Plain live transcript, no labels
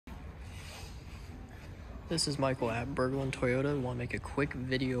This is Michael at Berglund Toyota. I want to make a quick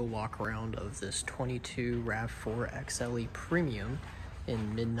video walk around of this 22 Rav4 XLE Premium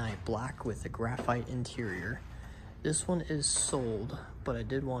in midnight black with a graphite interior. This one is sold, but I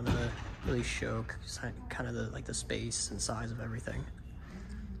did want to really show kind of the space and size of everything.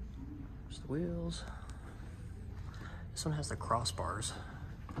 There's the wheels. This one has the crossbars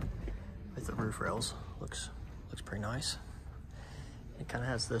with the roof rails. Looks pretty nice. It kind of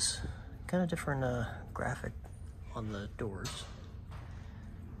has this kind of different graphic on the doors.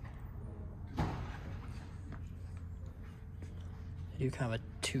 They do kind of a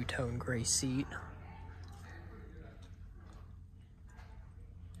two-tone gray seat.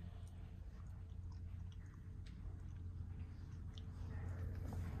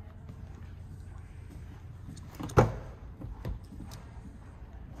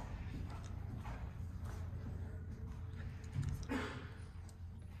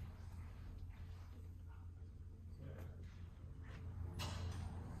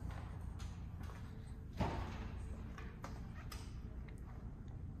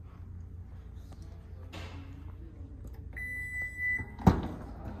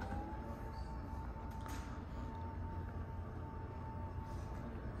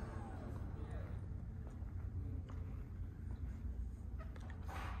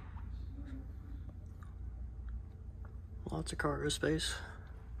 Lots of cargo space.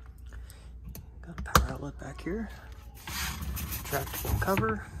 Got a power outlet back here. Retractable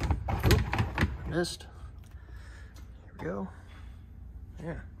cover. Oop, missed. Here we go.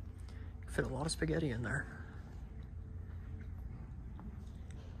 Yeah, fit a lot of spaghetti in there.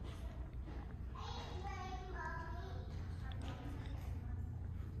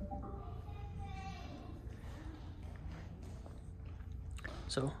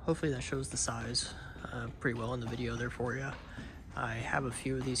 So hopefully that shows the size pretty well in the video there for you. I have a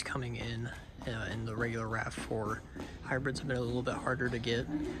few of these coming in the regular Rav4. Hybrids have been a little bit harder to get,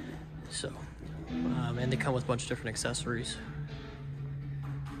 so and they come with a bunch of different accessories.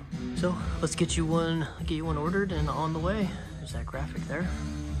 So let's get you one ordered and on the way. There's that graphic there.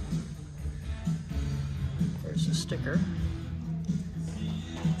 There's the sticker.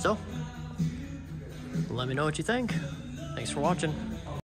 So let me know what you think. Thanks for watching.